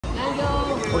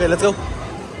Okay, let's go.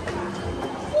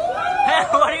 Hey,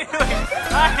 what are you doing?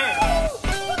 Hi.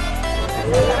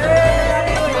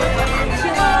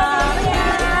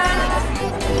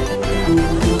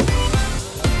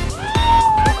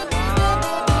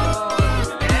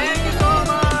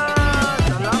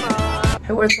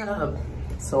 Hey, what's up?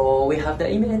 So we have the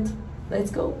event.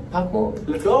 Let's go, ParkMall.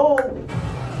 Let's go. Let's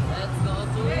go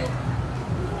to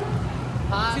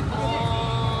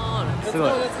ParkMall. Let's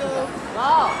go. Let's go.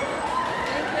 Wow.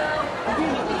 Thank you.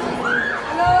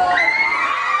 Hello.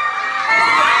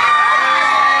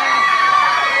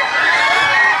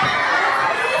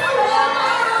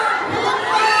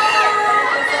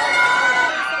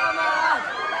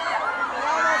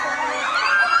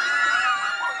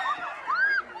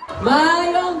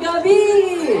 Mayong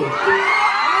gabi!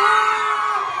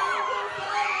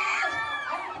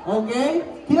 Okay?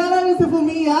 Kilala niyo si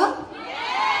Fumiya?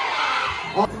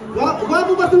 Oh,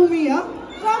 guwapo ba si Fumiya?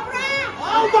 Sobra!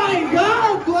 Oh my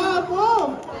God!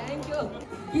 Guwapo! Thank you.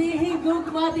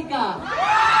 Gihigugmatika.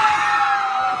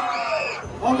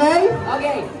 Okay?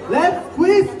 Okay. Let's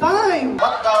quiz time!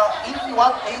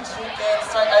 What age you can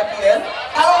start IPL?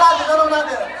 Tanong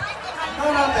natin.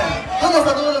 Dulo.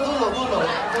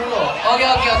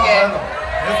 Okay.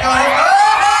 Let's go.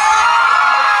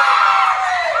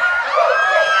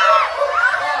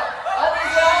 What is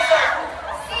your answer?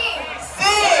 C!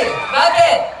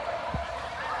 Bakit?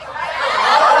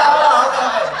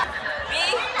 B.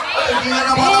 Hindi nga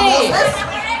na mga boses.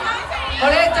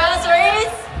 Correct answer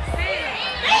is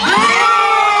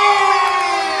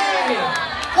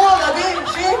Cool, Gabi.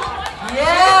 She?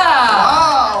 yeah.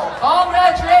 Wow.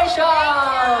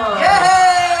 Congratulations.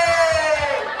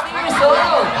 Yay! Years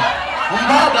old. Ang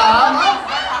bata.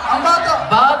 Ang bata.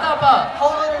 Bata pa.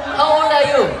 How old are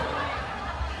you?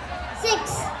 6.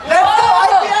 Let's go,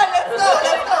 IPL! Let's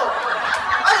go!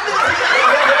 Ay,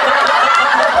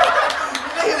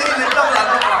 hindi. Joke lang.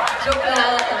 Joke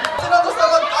lang. Sino gusto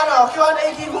Q&A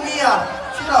kay Fumiya?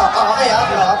 Sino? Okay,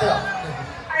 ate.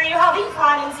 Are you having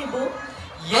fun in Cebu?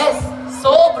 Yes,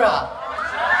 sobra.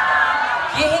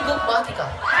 Gihigugmatika.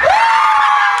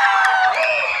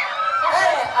 Kasi,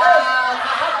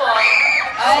 kahapon,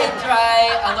 I try,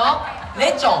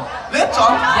 lechon.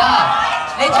 Lechon?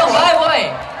 Yeah. Lechon,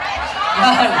 boy.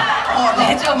 Yan.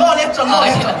 Lechon. No, lechon.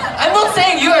 I'm not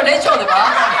saying you're lechon, diba?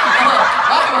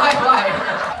 Why?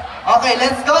 Okay,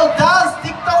 let's go dance!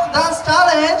 TikTok dance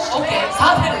challenge! Okay,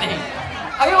 suddenly.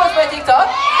 Have you watched my TikTok?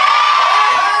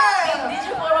 Did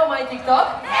you follow my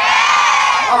TikTok?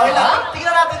 Okay lang.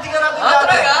 Tingnan natin.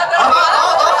 Talaga?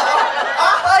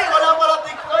 Ay, wala pala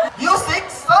TikTok. Music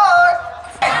start!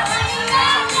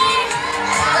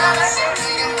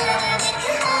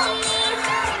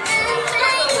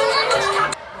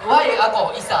 Why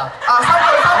ako, isa?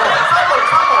 Sample.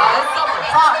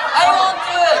 I want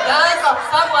to dance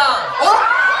someone. Oh!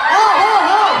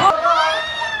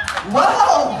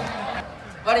 Wow!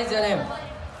 What is your name?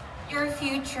 Your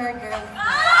future girlfriend.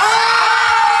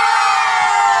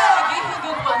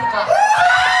 Gihigugmatika.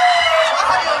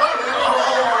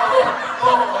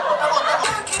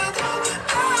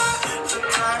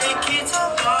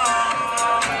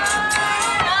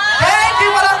 Thank you!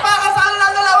 Palakpakan sa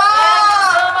kanilang dalawa!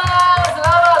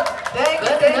 Salamat. Thank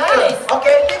you. Nice.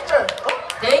 Okay, picture.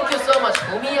 Thank you so much,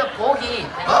 Fumiya Pogi.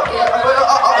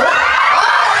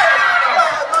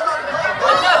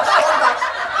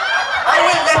 I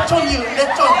will lechon you.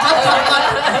 Lechon.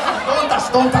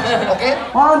 Don't touch. Okay?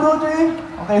 1, 2,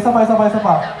 3. Okay, isa pa.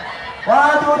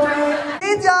 1, 2, 3.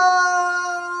 Video!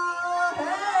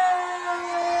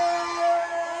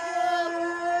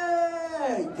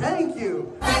 Hey! Thank you.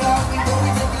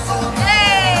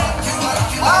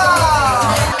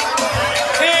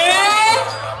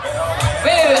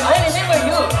 Wait, I remember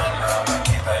you.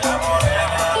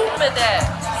 初めて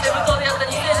セブ島でやった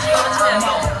2018年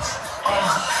の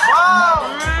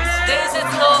伝説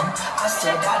の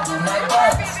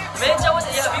めっちゃ覚えて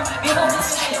る。いや、ビフォー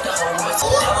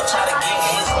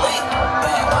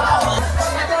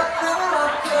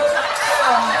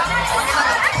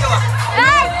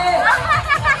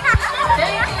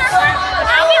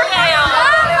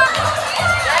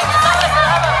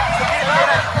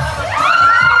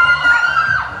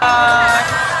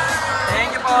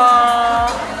Thank you po.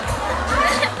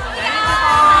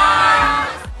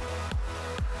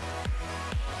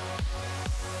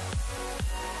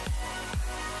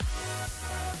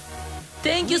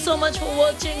 Thank you so much for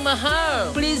watching,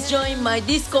 Mahal! Please join my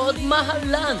Discord,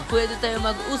 Mahalan! Pwede tayo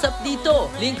mag-usap dito.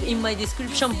 Link in my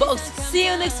description box. See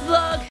you next vlog!